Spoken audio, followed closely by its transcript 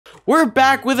We're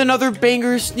back with another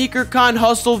banger SneakerCon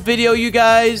hustle video, you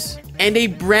guys. And a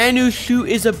brand new shoe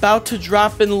is about to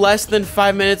drop in less than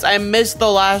 5 minutes. I missed the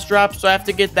last drop, so I have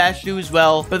to get that shoe as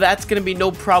well. But that's going to be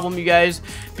no problem, you guys,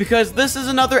 because this is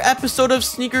another episode of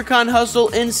SneakerCon Hustle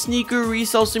in Sneaker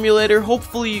Resell Simulator.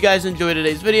 Hopefully, you guys enjoyed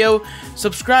today's video.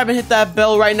 Subscribe and hit that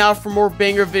bell right now for more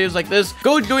banger videos like this.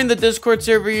 Go join the Discord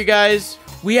server, you guys.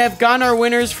 We have gotten our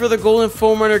winners for the Golden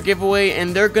Foam Runner giveaway,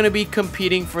 and they're going to be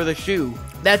competing for the shoe.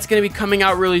 That's going to be coming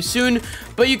out really soon.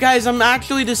 But you guys, I'm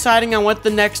actually deciding on what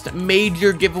the next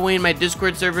major giveaway in my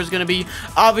Discord server is going to be.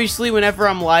 Obviously, whenever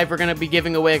I'm live, we're going to be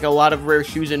giving away like a lot of rare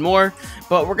shoes and more.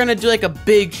 But we're going to do like a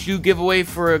big shoe giveaway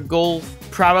for a goal,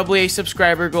 probably a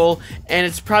subscriber goal. And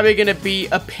it's probably going to be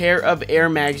a pair of Air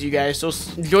Mags, you guys. So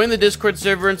join the Discord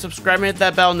server and subscribe and hit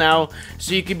that bell now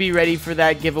so you can be ready for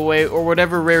that giveaway or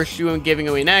whatever rare shoe I'm giving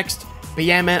away next. But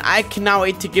yeah, man, I cannot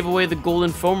wait to give away the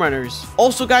Golden Foam Runners.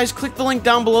 Also, guys, click the link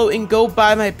down below and go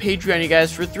buy my Patreon, you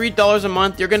guys. For $3 a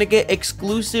month, you're going to get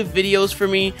exclusive videos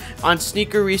from me on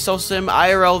Sneaker Resell Sim,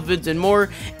 IRL vids, and more.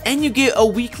 And you get a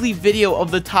weekly video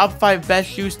of the top 5 best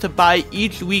shoes to buy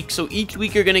each week. So each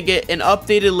week, you're going to get an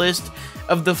updated list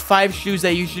of the 5 shoes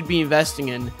that you should be investing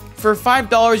in. For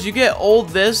 $5, you get all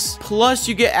this, plus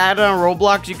you get added on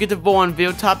Roblox, you get to vote on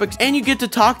video topics, and you get to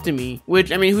talk to me,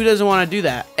 which, I mean, who doesn't want to do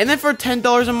that? And then for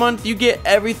 $10 a month, you get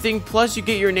everything, plus you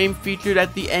get your name featured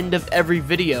at the end of every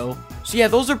video. So yeah,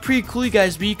 those are pretty cool, you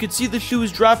guys, but you can see the shoe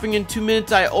is dropping in 2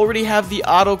 minutes. I already have the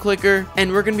auto clicker,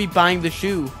 and we're going to be buying the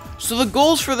shoe. So the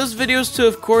goals for this video is to,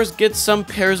 of course, get some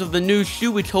pairs of the new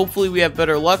shoe, which hopefully we have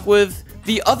better luck with.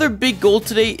 The other big goal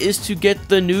today is to get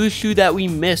the new shoe that we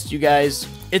missed, you guys.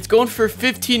 It's going for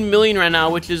 15 million right now,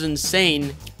 which is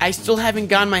insane. I still haven't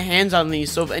gotten my hands on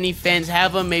these, so if any fans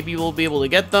have them, maybe we'll be able to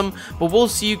get them. But we'll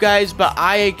see, you guys, but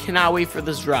I cannot wait for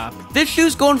this drop. This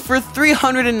shoe's going for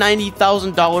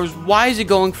 $390,000. Why is it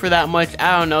going for that much?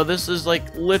 I don't know. This is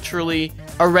like literally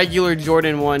a regular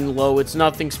Jordan 1 low. It's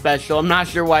nothing special. I'm not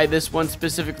sure why this one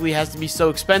specifically has to be so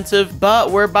expensive,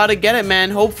 but we're about to get it, man.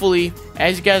 Hopefully.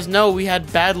 As you guys know, we had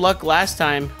bad luck last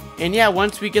time. And yeah,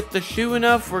 once we get the shoe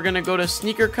enough, we're going to go to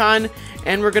SneakerCon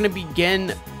and we're going to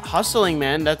begin hustling,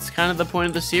 man. That's kind of the point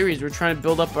of the series. We're trying to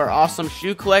build up our awesome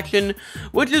shoe collection,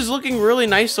 which is looking really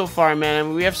nice so far, man. I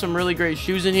mean, we have some really great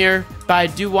shoes in here, but I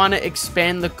do want to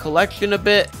expand the collection a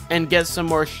bit and get some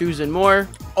more shoes and more.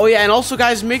 Oh yeah, and also,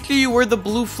 guys, make sure you wear the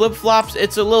blue flip-flops.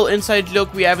 It's a little inside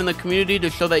joke we have in the community to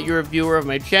show that you're a viewer of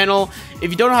my channel.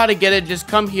 If you don't know how to get it, just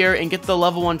come here and get the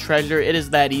level 1 treasure. It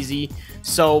is that easy.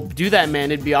 So do that,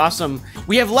 man. It'd be awesome.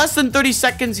 We have less than 30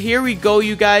 seconds. Here we go,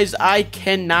 you guys. I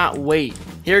cannot wait.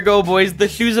 Here we go, boys. The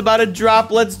shoe's about to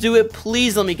drop. Let's do it.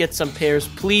 Please let me get some pairs.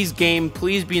 Please, game.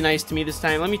 Please be nice to me this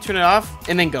time. Let me turn it off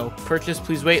and then go. Purchase,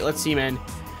 please wait. Let's see, man.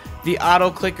 The auto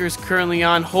clicker is currently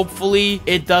on. Hopefully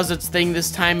it does its thing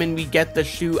this time and we get the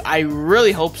shoe. I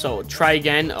really hope so. Try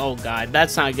again. Oh god,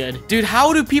 that's not good. Dude,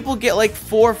 how do people get like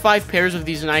 4 or 5 pairs of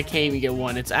these and I can't even get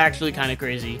one? It's actually kind of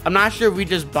crazy. I'm not sure if we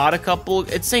just bought a couple.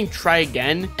 It's saying try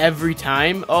again every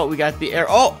time. Oh, we got the air.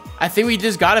 Oh, I think we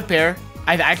just got a pair.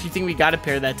 I actually think we got a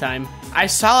pair that time. I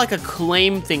saw like a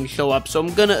claim thing show up, so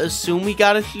I'm gonna assume we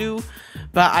got a shoe,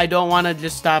 but I don't want to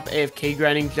just stop AFK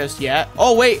grinding just yet.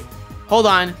 Oh wait, hold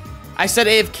on. I said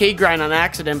AFK grind on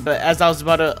accident, but as I was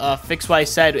about to fix what I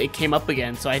said, it came up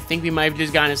again. So I think we might have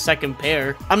just gotten a second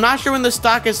pair. I'm not sure when the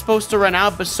stock is supposed to run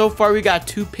out, but so far we got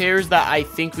 2 pairs that I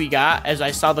think we got as I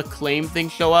saw the claim thing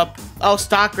show up. Oh,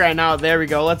 stock ran out. There we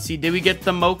go. Let's see. Did we get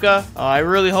the mocha? Oh, I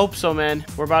really hope so, man.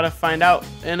 We're about to find out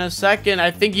in a second. I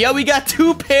think, yeah, we got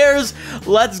 2 pairs.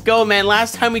 Let's go, man.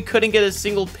 Last time we couldn't get a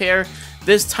single pair.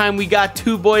 This time we got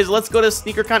 2, boys. Let's go to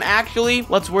SneakerCon. Actually,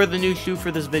 let's wear the new shoe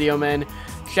for this video, man.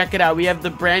 Check it out. We have the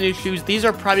brand new shoes. These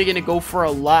are probably going to go for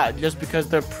a lot just because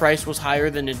the price was higher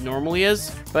than it normally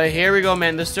is. But here we go,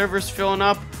 man. The server's filling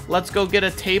up. Let's go get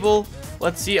a table.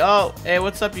 Let's see. Oh, hey,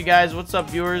 what's up, you guys? What's up,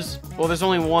 viewers? Well, there's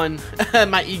only one.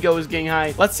 My ego is getting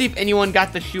high. Let's see if anyone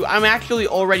got the shoe. I'm actually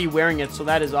already wearing it, so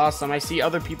that is awesome. I see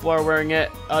other people are wearing it.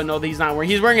 Oh, no, he's not wearing.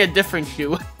 He's wearing a different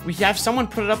shoe. We have someone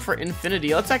put it up for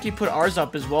infinity. Let's actually put ours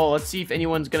up as well. Let's see if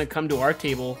anyone's going to come to our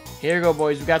table. Here we go,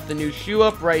 boys. We got the new shoe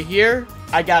up right here.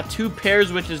 I got 2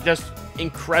 pairs, which is just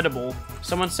incredible.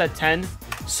 Someone said 10.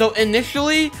 So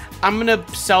initially, I'm gonna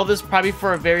sell this probably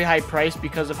for a very high price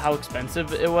because of how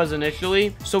expensive it was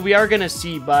initially. So we are gonna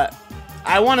see, but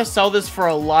I want to sell this for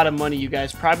a lot of money, you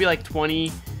guys. Probably like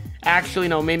 20. Actually,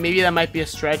 no, maybe that might be a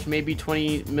stretch. Maybe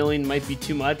 20 million might be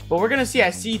too much. But we're gonna see.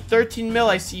 I see 13 mil.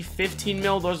 I see 15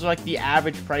 mil. Those are like the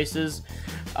average prices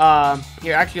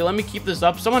Here, actually, let me keep this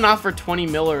up. Someone offered 20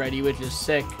 mil already, which is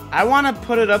sick. I want to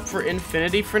put it up for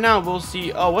infinity for now. We'll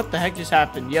see. Oh, what the heck just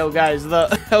happened? Yo, guys,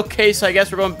 okay, so I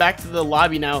guess we're going back to the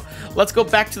lobby now. Let's go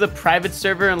back to the private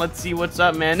server and let's see what's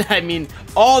up, man. I mean,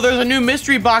 oh, there's a new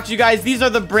mystery box, you guys. These are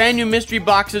the brand new mystery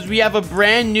boxes. We have a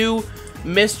brand new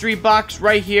mystery box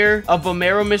right here, a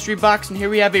Vomero mystery box, and here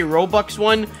we have a Robux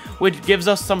one, which gives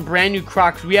us some brand new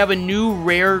Crocs. We have a new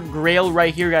rare grail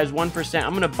right here, guys, 1%.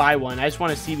 I'm gonna buy one. I just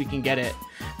want to see if we can get it.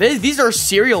 These are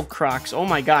cereal Crocs. Oh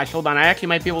my gosh, hold on. I actually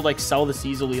might be able to like sell this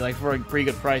easily, like for a pretty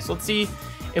good price. Let's see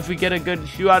if we get a good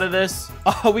shoe out of this.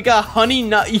 Oh, we got honey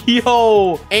nut.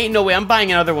 Yo, ain't no way. I'm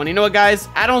buying another one. You know what, guys?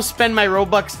 I don't spend my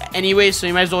Robux anyway, so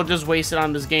you might as well just waste it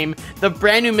on this game. The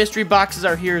brand new mystery boxes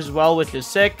are here as well, which is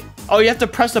sick. Oh, you have to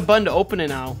press a button to open it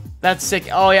now. That's sick.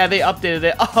 Oh, yeah, they updated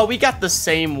it. Oh, we got the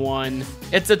same one.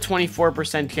 It's a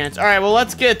 24% chance. All right, well,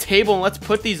 let's get a table and let's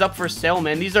put these up for sale,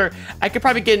 man. These are... I could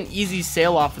probably get an easy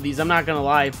sale off of these. I'm not gonna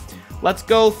lie. Let's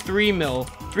go 3 mil.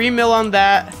 3 mil on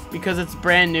that because it's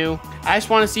brand new. I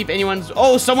just want to see if anyone's...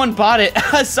 Oh, someone bought it.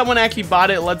 Someone actually bought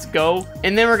it. Let's go.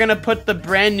 And then we're going to put the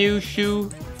brand new shoe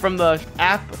from the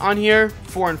app on here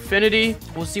for infinity.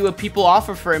 We'll see what people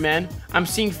offer for it, man. I'm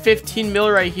seeing 15 mil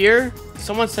right here.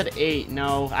 Someone said 8.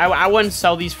 No, I wouldn't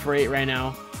sell these for 8 right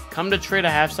now. Come to trade,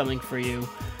 I have something for you.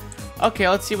 Okay,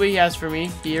 let's see what he has for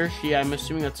me. He or she, I'm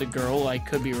assuming that's a girl. I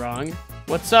could be wrong.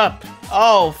 What's up?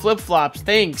 Oh, flip-flops.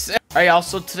 Thanks. All right, y'all.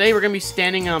 So today we're going to be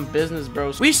standing on business,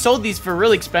 bros. We sold these for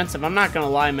really expensive. I'm not going to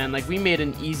lie, man. Like, we made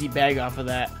an easy bag off of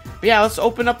that. But yeah, let's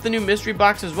open up the new mystery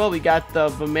box as well. We got the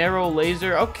Vomero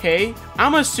laser. Okay.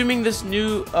 I'm assuming this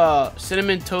new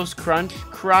Cinnamon Toast Crunch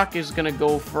Croc is going to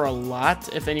go for a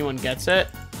lot if anyone gets it.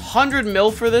 100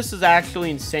 mil for this is actually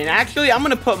insane. Actually, I'm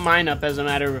going to put mine up as a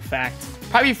matter of fact.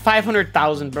 Probably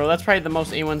 500,000, bro. That's probably the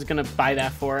most anyone's gonna buy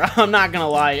that for. I'm not gonna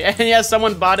lie. And yeah,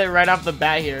 someone bought it right off the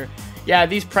bat here. Yeah,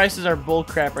 these prices are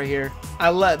bullcrap right here. I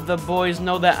let the boys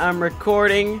know that I'm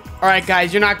recording. All right,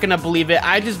 guys, you're not gonna believe it.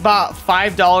 I just bought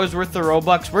 $5 worth of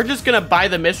Robux. We're just gonna buy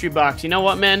the mystery box. You know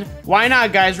what, man? Why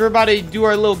not, guys? We're about to do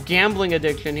our little gambling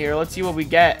addiction here. Let's see what we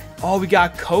get. Oh, we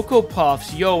got Cocoa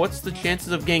Puffs. Yo, what's the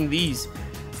chances of getting these?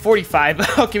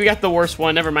 45. Okay, we got the worst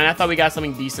one. Never mind. I thought we got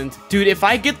something decent. Dude, if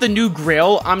I get the new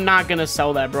grail, I'm not gonna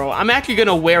sell that, bro. I'm actually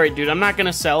gonna wear it, dude. I'm not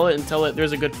gonna sell it until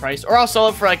there's a good price. Or I'll sell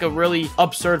it for like a really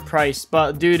absurd price.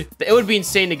 But, dude, it would be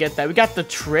insane to get that. We got the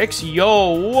tricks.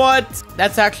 Yo, what?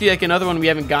 That's actually like another one we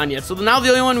haven't gone yet. So now the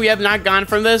only one we have not gone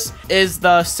from this is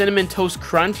the Cinnamon Toast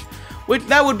Crunch. Which,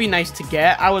 that would be nice to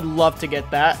get. I would love to get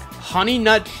that. Honey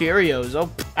Nut Cheerios. Oh,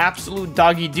 absolute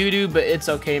doggy doo-doo, but it's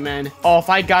okay, man. Oh, if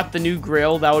I got the new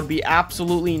grail, that would be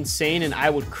absolutely insane, and I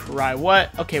would cry.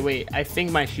 What? Okay, wait. I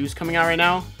think my shoe's coming out right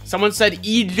now. Someone said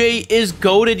EJ is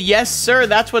goated. Yes, sir.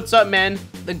 That's what's up, man.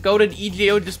 The goated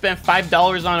EJO just spent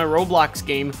 $5 on a Roblox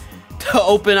game to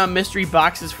open up mystery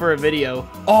boxes for a video.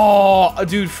 Oh,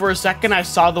 dude, for a second, I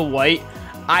saw the white.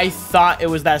 I thought it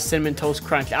was that Cinnamon Toast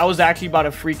Crunch. I was actually about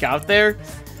to freak out there.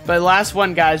 But last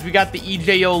one, guys. We got the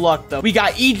EJO luck, though. We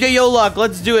got EJO luck.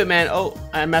 Let's do it, man. Oh,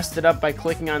 I messed it up by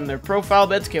clicking on their profile.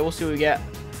 But it's okay. We'll see what we get.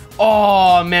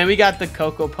 Oh, man. We got the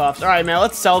Cocoa Puffs. All right, man.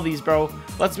 Let's sell these, bro.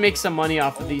 Let's make some money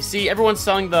off of these. See, everyone's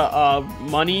selling the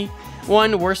money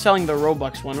one. We're selling the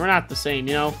Robux one. We're not the same,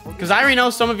 you know? Because I already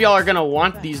know some of y'all are going to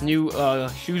want these new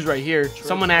shoes right here.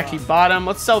 Someone actually bought them.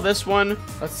 Let's sell this one.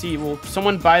 Let's see. Will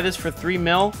someone buy this for 3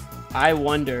 mil? I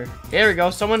wonder. Here we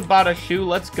go. Someone bought a shoe.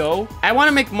 Let's go. I want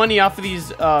to make money off of these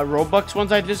Robux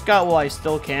ones I just got. Well, I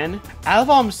still can. I love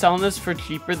how I'm selling this for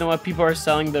cheaper than what people are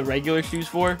selling the regular shoes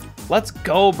for. Let's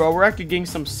go, bro. We're actually getting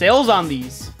some sales on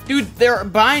these. Dude, they're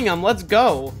buying them. Let's go.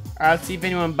 All right, let's see if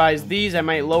anyone buys these. I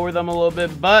might lower them a little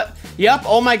bit, but yep.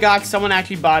 Oh my gosh, someone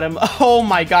actually bought them. Oh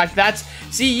my gosh, that's...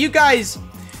 See, you guys...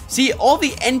 See, all the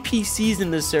NPCs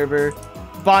in this server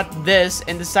bought this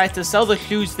and decided to sell the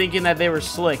shoes thinking that they were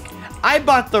slick. I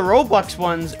bought the Robux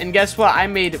ones, and guess what? I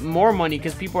made more money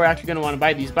because people are actually going to want to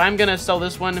buy these. But I'm going to sell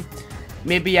this one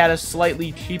maybe at a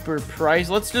slightly cheaper price.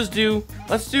 Let's do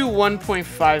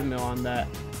 1.5 mil on that.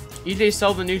 EJ,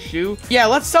 sell the new shoe? Yeah,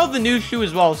 let's sell the new shoe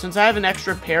as well. Since I have an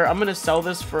extra pair, I'm going to sell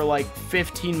this for like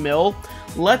 15 mil.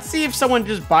 Let's see if someone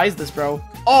just buys this, bro.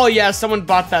 Oh, yeah, someone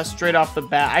bought that straight off the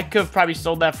bat. I could have probably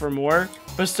sold that for more.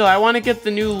 But still, I want to get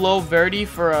the new low Verdi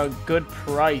for a good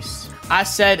price. I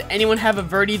said, anyone have a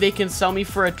Verdi they can sell me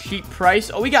for a cheap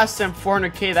price? Oh, we got some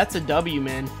 400K. That's a W,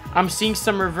 man. I'm seeing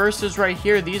some reverses right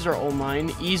here. These are all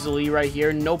mine. Easily right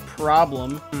here. No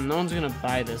problem. No one's going to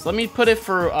buy this. Let me put it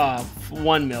for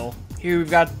 1 mil. Here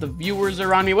we've got the viewers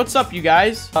around me. What's up, you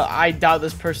guys? I doubt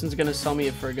this person's gonna sell me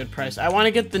it for a good price. I want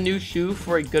to get the new shoe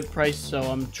for a good price, so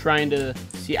I'm trying to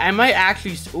see. I might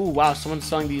actually... Oh, wow, someone's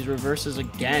selling these reverses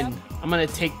again. I'm gonna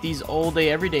take these all day,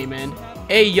 every day, man.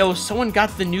 Hey, yo, someone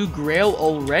got the new Grail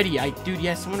already. Dude,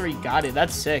 yeah, someone already got it.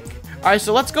 That's sick. All right,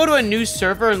 so let's go to a new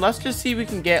server and let's just see if we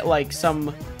can get like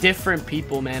some different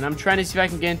people, man. I'm trying to see if I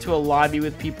can get into a lobby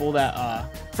with people that,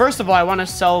 first of all, I want to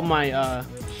sell my,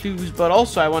 shoes, but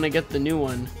also I want to get the new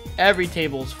one. Every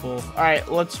table's full. All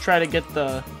right, let's try to get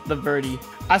the Verdi.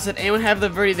 I said, anyone have the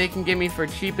Verdi they can give me for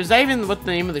cheap? Is that even what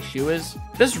the name of the shoe is?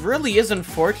 This really is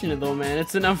unfortunate though, man.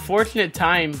 It's an unfortunate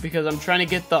time because I'm trying to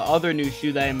get the other new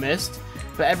shoe that I missed,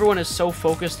 but everyone is so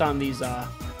focused on these,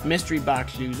 mystery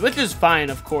box shoes, which is fine,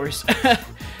 of course.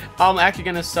 I'm actually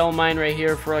gonna sell mine right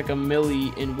here for like $1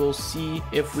 million, and we'll see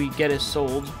if we get it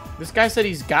sold. This guy said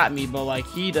he's got me, but like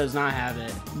he does not have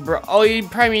it, bro. Oh, he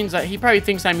probably means that he probably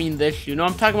thinks I mean this shoe. No,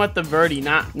 I'm talking about the Verdi,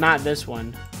 not this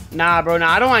one. Nah, bro,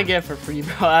 I don't want to get it for free,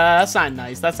 bro. That's not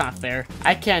nice. That's not fair.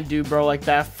 I can't do, bro, like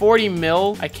that. 40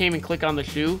 mil. I can't even click on the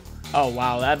shoe. Oh,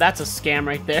 wow. That's a scam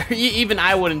right there. Even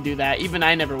I wouldn't do that. Even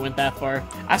I never went that far.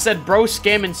 I said, bro,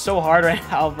 scamming so hard right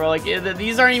now, bro. Like,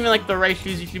 these aren't even, like, the right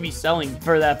shoes you should be selling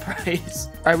for that price.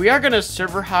 All right, we are going to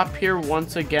server hop here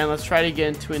once again. Let's try to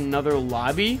get into another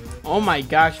lobby. Oh, my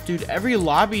gosh, dude. Every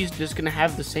lobby is just going to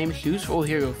have the same shoes. Oh,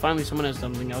 here we go. Finally, someone has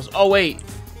something else. Oh, wait.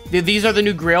 These are the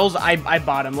new Grails. I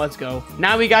bought them. Let's go.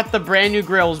 Now we got the brand new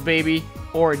Grails, baby.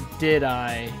 Or did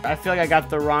I? I feel like I got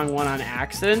the wrong one on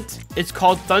accident. It's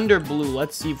called Thunder Blue.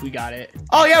 Let's see if we got it.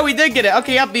 Oh, yeah, we did get it.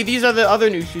 Okay, yep, these are the other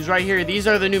new shoes right here. These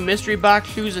are the new mystery box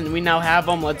shoes, and we now have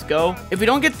them. Let's go. If we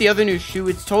don't get the other new shoe,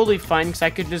 it's totally fine because I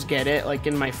could just get it, like,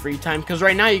 in my free time. Because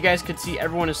right now, you guys could see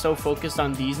everyone is so focused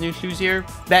on these new shoes here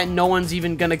that no one's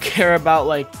even gonna care about,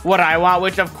 like, what I want,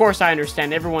 which, of course, I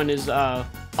understand. Everyone is,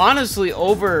 honestly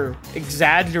over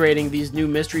exaggerating these new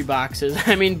mystery boxes.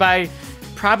 I mean, by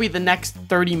probably the next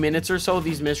 30 minutes or so,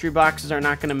 these mystery boxes are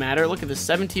not going to matter. Look at this,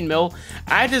 17 mil.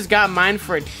 I just got mine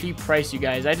for a cheap price, you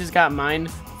guys. I just got mine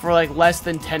for like less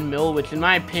than 10 mil, which in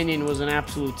my opinion was an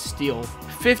absolute steal.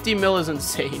 50 mil is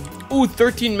insane. Ooh,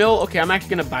 13 mil. Okay, I'm actually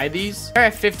gonna buy these. They're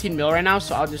at 15 mil right now,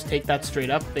 so I'll just take that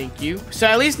straight up. Thank you. So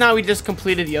at least now we just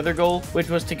completed the other goal, which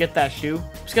was to get that shoe.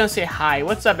 I'm just gonna say hi.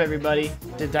 What's up, everybody?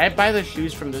 Did I buy the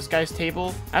shoes from this guy's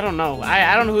table? I don't know.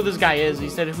 I don't know who this guy is. He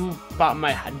said, who bought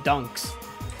my dunks?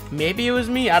 Maybe it was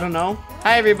me. I don't know.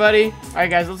 Hi, everybody. All right,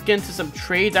 guys, let's get into some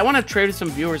trades. I want to trade with some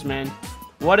viewers, man.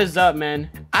 What is up, man?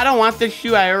 I don't want this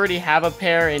shoe. I already have a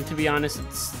pair, and to be honest,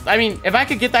 I mean, if I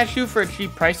could get that shoe for a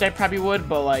cheap price, I probably would,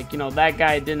 but like, you know, that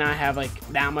guy did not have like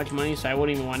that much money, so I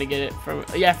wouldn't even want to get it for,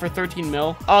 yeah, for 13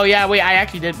 mil. Oh yeah, wait, I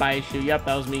actually did buy a shoe. Yep,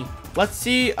 that was me. Let's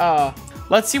see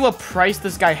what price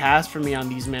this guy has for me on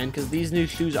these, man, because these new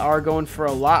shoes are going for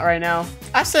a lot right now.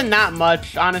 I said not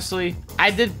much, honestly. I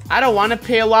don't want to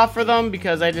pay a lot for them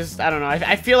because I don't know.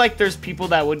 I feel like there's people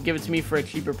that would give it to me for a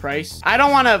cheaper price. I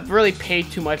don't want to really pay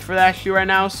too much for that shoe right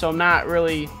now, so I'm not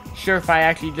really sure if I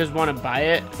actually just want to buy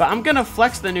it. But I'm gonna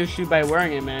flex the new shoe by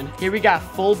wearing it, man. Here we got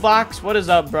full box. What is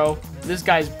up, bro? This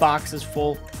guy's box is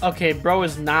full. Okay, bro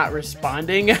is not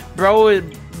responding. Bro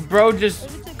just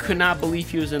could not believe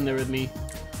he was in there with me.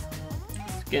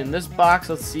 Again, this box,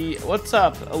 let's see. What's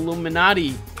up,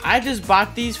 Illuminati? I just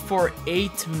bought these for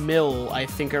 8 mil, I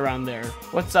think, around there.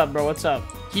 What's up, bro? What's up?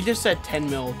 He just said 10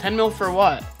 mil. 10 mil for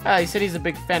what? Ah, he said he's a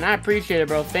big fan. I appreciate it,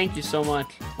 bro. Thank you so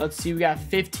much. Let's see. We got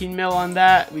 15 mil on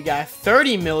that. We got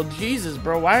 30 mil. Jesus,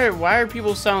 bro. Why are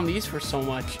people selling these for so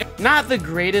much? Not the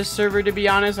greatest server, to be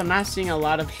honest. I'm not seeing a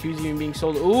lot of shoes even being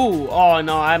sold. Ooh. Oh,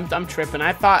 no. I'm tripping.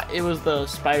 I thought it was the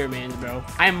Spider-Man's, bro.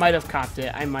 I might have copped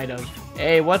it. I might have.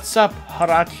 Hey, what's up,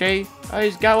 Harache? Oh,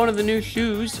 he's got one of the new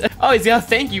shoes. Oh, he's got,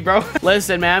 thank you, bro.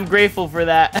 Listen, man, I'm grateful for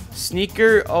that.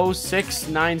 Sneaker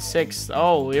 0696.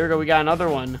 Oh, here we go. We got another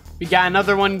one. We got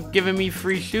another one giving me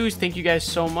free shoes. Thank you guys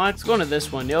so much. Let's go into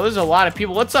this one. Yo, there's a lot of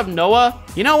people. What's up, Noah?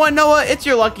 You know what, Noah? It's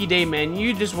your lucky day, man.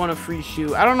 You just won a free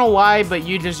shoe. I don't know why, but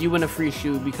you win a free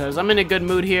shoe because I'm in a good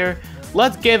mood here.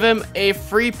 Let's give him a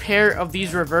free pair of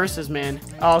these reverses, man.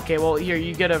 Oh, okay, well, here,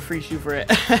 you get a free shoe for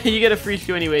it. You get a free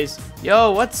shoe anyways.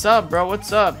 Yo, what's up, bro?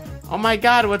 What's up? Oh my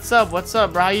god, what's up? What's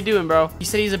up, bro? How you doing, bro? He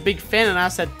said he's a big fan, and I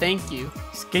said thank you.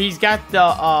 He's got the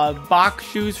box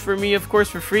shoes for me, of course,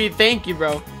 for free. Thank you,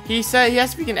 bro. He said he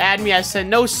asked if he can add me. I said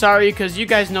no, sorry, because you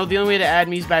guys know the only way to add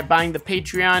me is by buying the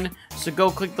Patreon. So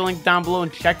go click the link down below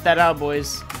and check that out,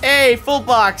 boys. Hey, full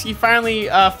box. He finally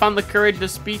found the courage to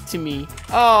speak to me.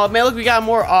 Oh, man, look, we got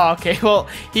more. Oh, okay. Well,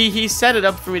 he set it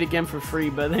up for me to get him for free,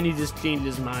 but then he just changed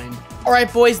his mind. All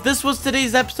right, boys, this was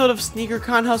today's episode of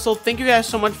SneakerCon Hustle. Thank you guys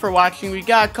so much for watching. We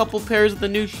got a couple pairs of the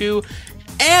new shoe,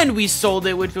 and we sold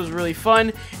it, which was really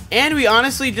fun. And we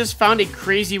honestly just found a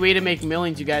crazy way to make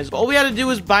millions, you guys. All we had to do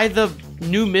was buy the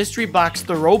new mystery box,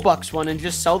 the Robux one, and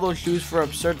just sell those shoes for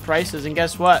absurd prices. And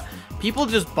guess what? People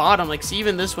just bought them. Like, see,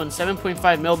 even this one,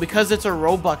 7.5 mil, because it's a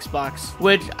Robux box,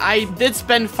 which I did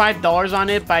spend $5 on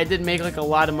it, but I did make like a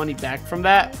lot of money back from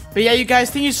that. But yeah, you guys,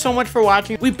 thank you so much for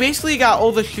watching. We basically got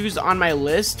all the shoes on my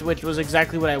list, which was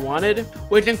exactly what I wanted,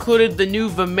 which included the new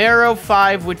Vomero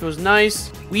 5, which was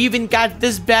nice. We even got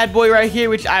this bad boy right here,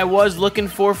 which I was looking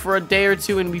for a day or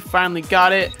two, and we finally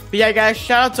got it. But yeah, guys,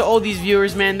 shout out to all these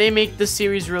viewers, man. They make this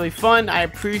series really fun. I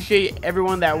appreciate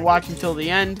everyone that watched until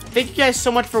the end. Thank you guys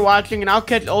so much for watching, and I'll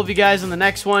catch all of you guys on the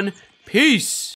next one. Peace!